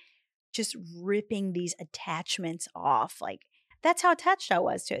me just ripping these attachments off. Like, that's how attached I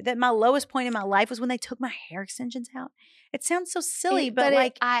was to it. That my lowest point in my life was when they took my hair extensions out. It sounds so silly, but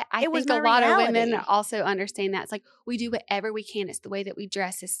like, I think a lot of women also understand that. It's like, we do whatever we can. It's the way that we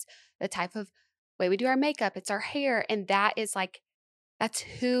dress. It's the type of way we do our makeup. It's our hair. And that is like, that's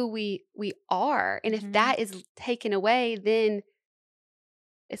who we are. And if that is taken away, then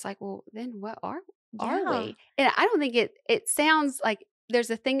it's like, well, then what are we? And I don't think it sounds like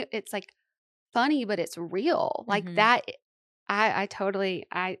there's a thing, it's like funny, but it's real. Like that, I totally,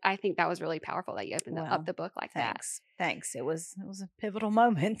 I think that was really powerful that you opened up the book like that. Thanks. It was a pivotal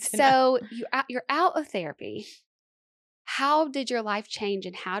moment. So you're out of therapy. How did your life change,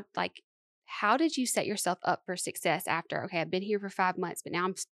 and how did you set yourself up for success after, okay, I've been here for 5 months, but now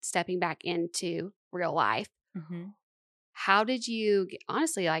I'm stepping back into real life. How did you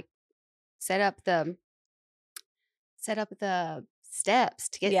honestly like set up the steps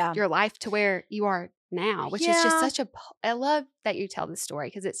to get your life to where you are now, which is just I love that you tell this story,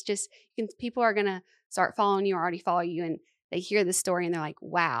 because it's just, people are going to start following you or already follow you, and they hear this story and they're like,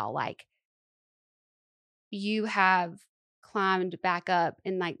 wow, like you have climbed back up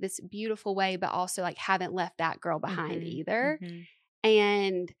in like this beautiful way, but also like haven't left that girl behind either.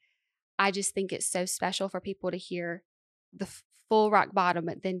 And I just think it's so special for people to hear the full rock bottom,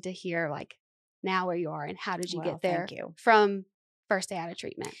 but then to hear like now where you are and how did you get there from first day out of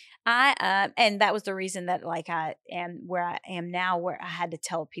treatment. And that was the reason that like I am where I am now, where I had to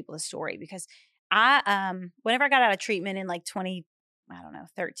tell people the story, because whenever I got out of treatment in like 13,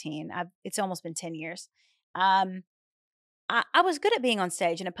 it's almost been 10 years. I was good at being on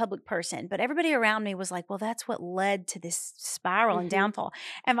stage and a public person, but everybody around me was like, well, that's what led to this spiral and downfall.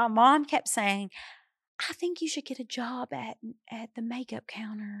 And my mom kept saying, I think you should get a job at the makeup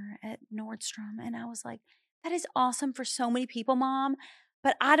counter at Nordstrom. And I was like, that is awesome for so many people, Mom,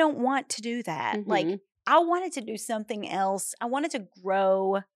 but I don't want to do that. Like, I wanted to do something else. I wanted to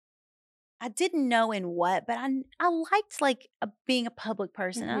grow. I didn't know in what, but I liked like being a public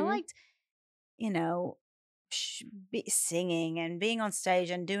person. I liked, you know, singing and being on stage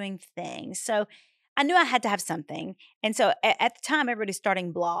and doing things. So I knew I had to have something. And so at the time, everybody's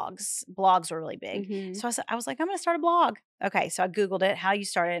starting blogs. Blogs were really big. So I was like, I'm going to start a blog. Okay. So I Googled it, how you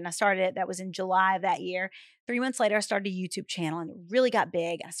started it. And I started it. That was in July of that year. 3 months later, I started a YouTube channel and it really got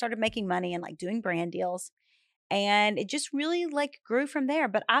big. I started making money and like doing brand deals. And it just really like grew from there.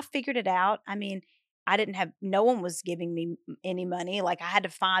 But I figured it out. I mean, no one was giving me any money. Like I had to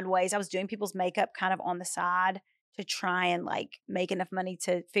find ways. I was doing people's makeup kind of on the side to try and like make enough money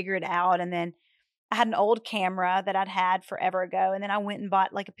to figure it out. And then I had an old camera that I'd had forever ago. And then I went and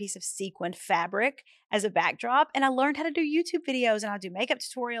bought like a piece of sequined fabric as a backdrop. And I learned how to do YouTube videos and I'll do makeup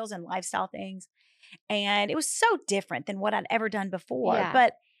tutorials and lifestyle things. And it was so different than what I'd ever done before. Yeah.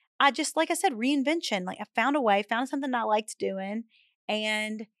 But I just, like I said, reinvention. Like I found a way, found something I liked doing,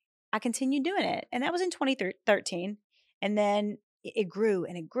 and I continued doing it. And that was in 2013. And then it grew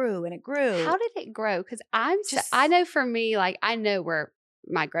and it grew and it grew. How did it grow? Because I know for me, like I know where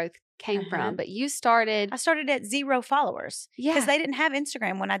my growth came from, but you started. I started at 0 followers. Yeah. Because they didn't have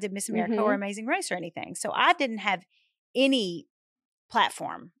Instagram when I did Miss America or Amazing Race or anything. So I didn't have any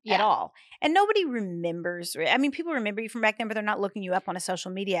platform at all. And nobody remembers. I mean, people remember you from back then, but they're not looking you up on a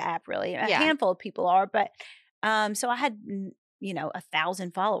social media app really. A handful of people are, but so I had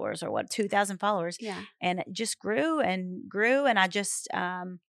 1,000 followers or 2,000 followers. Yeah. And it just grew and grew. And I just I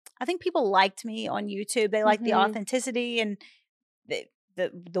think people liked me on YouTube. They liked the authenticity and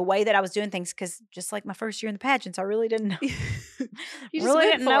the way that I was doing things, because just like my first year in the pageants, I really didn't know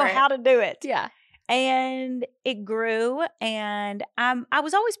know how to do it. Yeah. And it grew, and I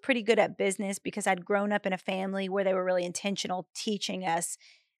was always pretty good at business because I'd grown up in a family where they were really intentional teaching us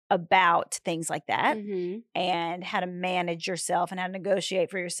about things like that and how to manage yourself and how to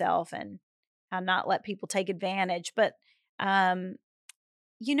negotiate for yourself and how not let people take advantage. But,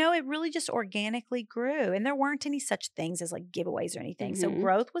 it really just organically grew, and there weren't any such things as like giveaways or anything. So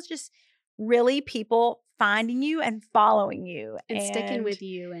growth was just really people finding you and following you and sticking with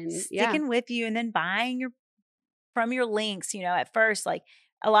you and then buying from your links. At first, like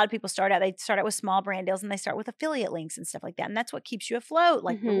a lot of people start out with small brand deals and they start with affiliate links and stuff like that. And that's what keeps you afloat,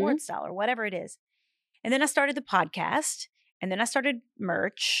 like reward style or whatever it is. And then I started the podcast, and then I started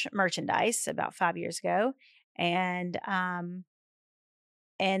merchandise about 5 years ago. And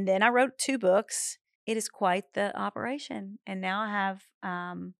then I wrote 2 books. It is quite the operation. And now I have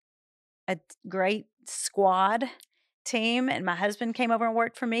a great squad team, and my husband came over and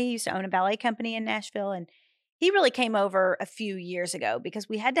worked for me. He used to own a ballet company in Nashville, and he really came over a few years ago because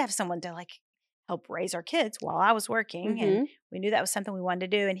we had to have someone to like help raise our kids while I was working, and we knew that was something we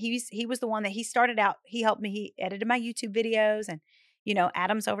wanted to do. And he was the one that he started out. He helped me. He edited my YouTube videos, and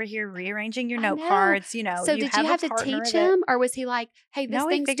Adam's over here rearranging your note cards. So did you have to teach him, or was he like, "Hey, this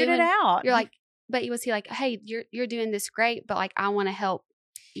thing's he figured it out"? You're like, but was he like, "Hey, you're doing this great, but like I want to help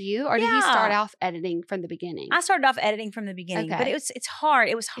you," or did you start off editing from the beginning? I started off editing from the beginning, but it's hard.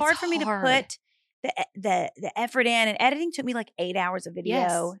 It was hard for me to put the effort in, and editing took me like 8 hours of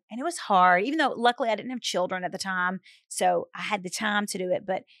video, and it was hard. Even though luckily I didn't have children at the time, so I had the time to do it.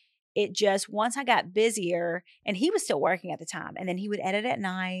 But it just, once I got busier, and he was still working at the time, and then he would edit at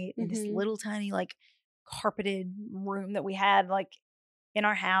night in this little tiny like carpeted room that we had like in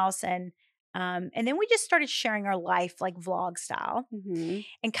our house, and then we just started sharing our life like vlog style.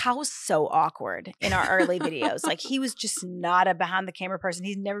 And Kyle was so awkward in our early videos. Like he was just not a behind the camera person.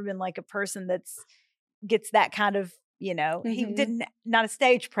 He's never been like a person gets that kind of, he not a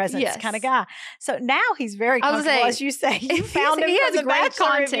stage presence kind of guy. So now he's very comfortable, as you say. You found him. He has the great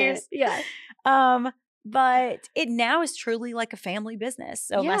content. Reviews. Yeah. But it now is truly like a family business.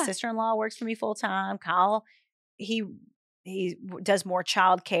 So my sister-in-law works for me full time. Kyle, he does more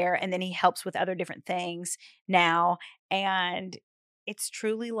childcare, and then he helps with other different things now. And it's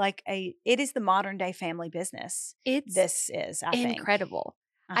truly like it is the modern day family business. This is incredible.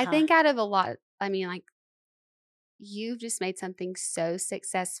 I think out of a lot, I mean, like you've just made something so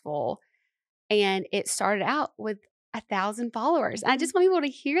successful, and it started out with 1,000 followers. I just want people to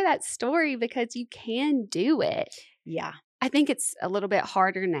hear that story because you can do it. Yeah. I think it's a little bit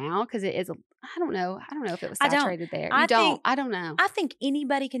harder now because it is. I don't know if it was saturated there. I don't know. I think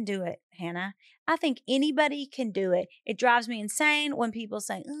anybody can do it, Hannah. I think anybody can do it. It drives me insane when people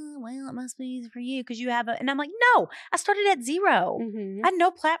say, "Oh, well, it must be easy for you because you have a." And I'm like, no, I started at 0. I had no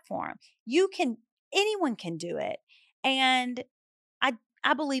platform. You can anyone can do it. And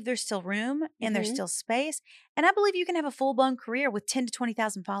I believe there's still room and there's still space. And I believe you can have a full-blown career with 10 to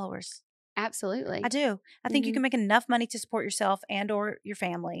 20,000 followers. Absolutely. I do. I think you can make enough money to support yourself and or your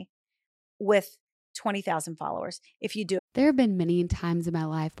family with 20,000 followers if you do. There have been many times in my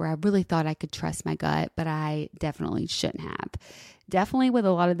life where I really thought I could trust my gut, but I definitely shouldn't have. Definitely with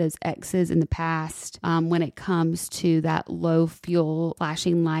a lot of those exes in the past, when it comes to that low fuel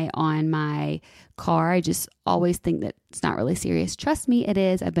flashing light on my car, I just always think that it's not really serious. Trust me, it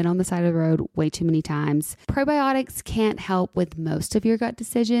is. I've been on the side of the road way too many times. Probiotics can't help with most of your gut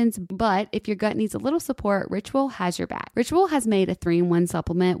decisions, but if your gut needs a little support, Ritual has your back. Ritual has made a 3-in-1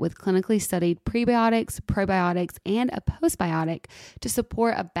 supplement with clinically studied prebiotics, probiotics, and a postbiotic to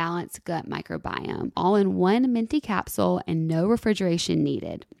support a balanced gut microbiome, all in one minty capsule and no refrigeration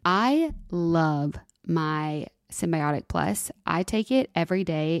needed. I love my Symbiotic Plus. I take it every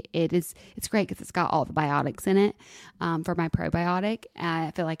day. It's great because it's got all the biotics in it for my probiotic.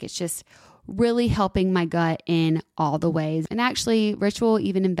 I feel like it's just really helping my gut in all the ways. And actually, Ritual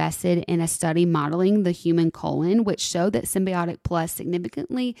even invested in a study modeling the human colon, which showed that Symbiotic Plus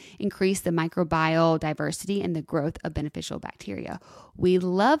significantly increased the microbial diversity and the growth of beneficial bacteria. We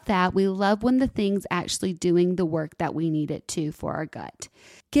love that. We love when the thing's actually doing the work that we need it to for our gut.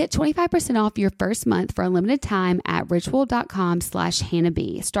 Get 25% off your first month for a limited time at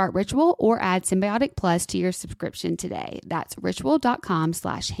ritual.com/HannahB. Start Ritual or add Symbiotic Plus to your subscription today. That's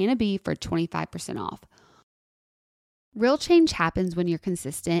ritual.com/HannahB for 25% off. Real change happens when you're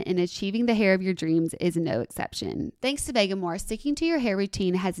consistent, and achieving the hair of your dreams is no exception. Thanks to Vegamore, sticking to your hair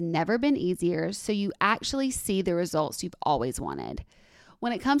routine has never been easier, so you actually see the results you've always wanted.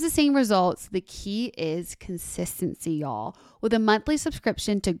 When it comes to seeing results, the key is consistency, y'all. With a monthly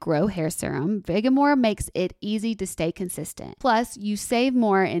subscription to Grow Hair Serum, Vegamore makes it easy to stay consistent. Plus, you save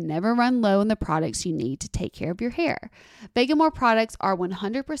more and never run low on the products you need to take care of your hair. Vegamore products are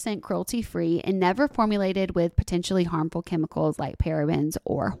 100% cruelty-free and never formulated with potentially harmful chemicals like parabens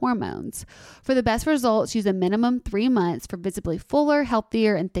or hormones. For the best results, use a minimum 3 months for visibly fuller,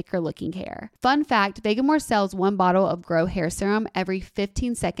 healthier, and thicker looking hair. Fun fact, Vegamore sells 1 bottle of Grow Hair Serum every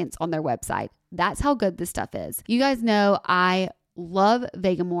 15 seconds on their website. That's how good this stuff is. You guys know I love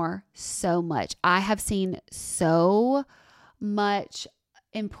Vegamore so much. I have seen so much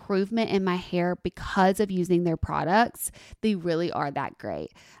improvement in my hair because of using their products. They really are that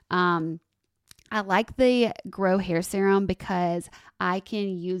great. I like the Grow Hair Serum because I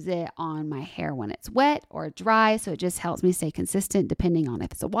can use it on my hair when it's wet or dry, so it just helps me stay consistent depending on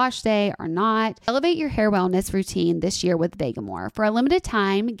if it's a wash day or not. Elevate your hair wellness routine this year with Vegamore. For a limited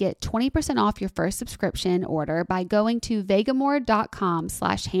time, get 20% off your first subscription order by going to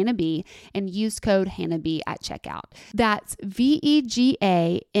vegamore.com/HannahB and use code HannahB at checkout. That's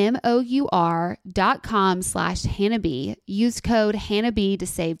vegamore.com/HannahB. Use code HannahB to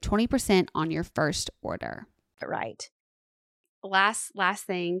save 20% on your first order. Right. Last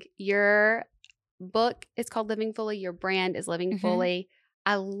thing, your book is called Living Fully. Your brand is Living Fully.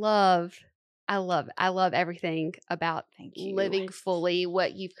 I love everything about Living Fully,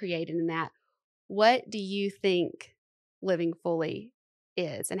 what you've created in that. What do you think Living Fully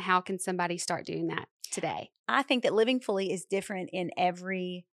is, and how can somebody start doing that today? I think that Living Fully is different in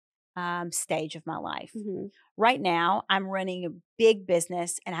every stage of my life. Right now, I'm running a big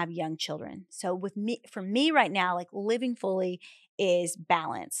business and I have young children. So for me right now, like Living Fully is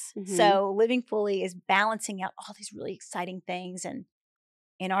balance. So Living Fully is balancing out all these really exciting things. And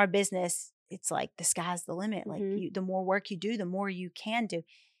in our business, it's like the sky's the limit. Like the more work you do, the more you can do.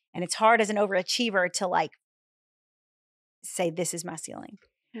 And it's hard as an overachiever to like say, this is my ceiling.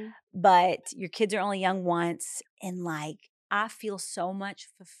 But your kids are only young once. And like, I feel so much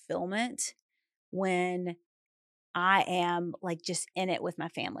fulfillment when I am like just in it with my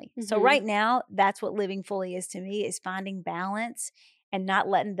family. So right now, that's what Living Fully is to me, is finding balance and not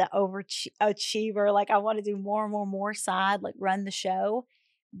letting the overachiever, like I want to do more and more side, like run the show,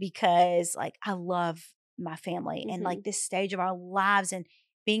 because like I love my family and like this stage of our lives and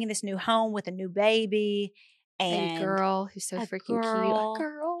being in this new home with a new baby. And a girl who's so freaking cute. A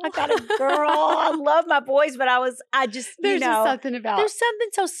girl. I got a girl. I love my boys, but there's just something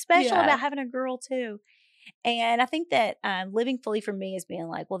so special about having a girl too. And I think that Living Fully for me is being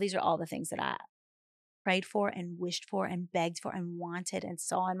like, well, these are all the things that I prayed for and wished for and begged for and wanted and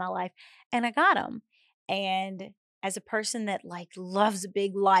saw in my life. And I got them. And as a person that like loves a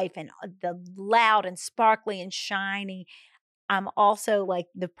big life and the loud and sparkly and shiny, I'm also like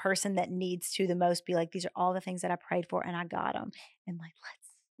the person that needs to the most be like, these are all the things that I prayed for and I got them. And like,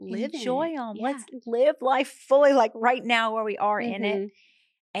 let's enjoy them. Yeah. Let's live life fully, like right now where we are in it.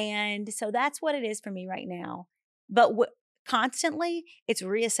 And so that's what it is for me right now. But constantly, it's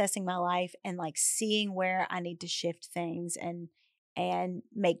reassessing my life and like seeing where I need to shift things and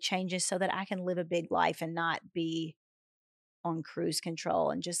make changes so that I can live a big life and not be on cruise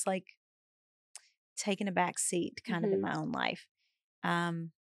control and just like taking a back seat kind of in my own life.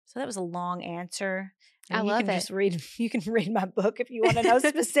 So that was a long answer. I love it. You can read my book if you want to know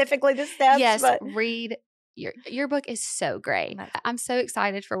specifically the steps. Yes, read your book is so great. I'm so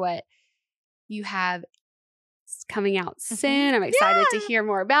excited for what you have coming out soon. I'm excited to hear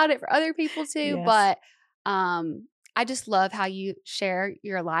more about it for other people too. Yes. But I just love how you share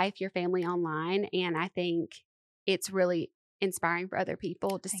your life, your family online. And I think it's really inspiring for other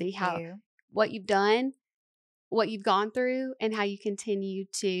people to see what you've done, what you've gone through, and how you continue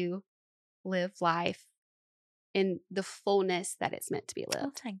to live life in the fullness that it's meant to be lived.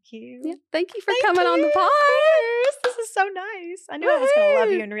 Oh, thank you. Yeah, thank you for coming on the pod. This is so nice. I knew I was going to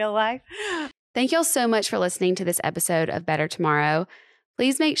love you in real life. Thank y'all so much for listening to this episode of Better Tomorrow.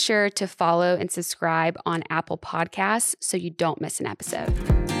 Please make sure to follow and subscribe on Apple Podcasts so you don't miss an episode.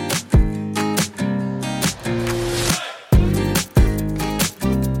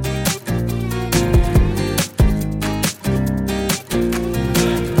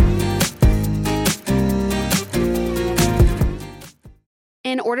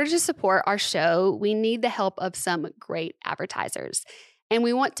 In order to support our show, we need the help of some great advertisers. And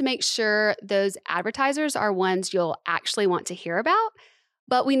we want to make sure those advertisers are ones you'll actually want to hear about,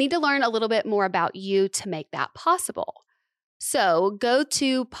 but we need to learn a little bit more about you to make that possible. So go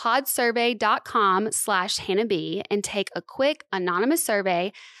to podsurvey.com/HannahB and take a quick anonymous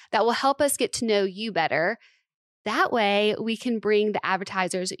survey that will help us get to know you better. That way we can bring the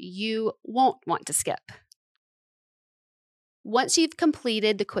advertisers you won't want to skip. Once you've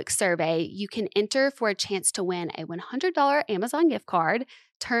completed the quick survey, you can enter for a chance to win a $100 Amazon gift card.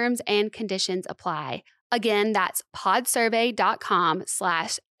 Terms and conditions apply. Again, that's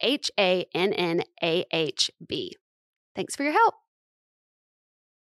podsurvey.com/HANNAHB. Thanks for your help.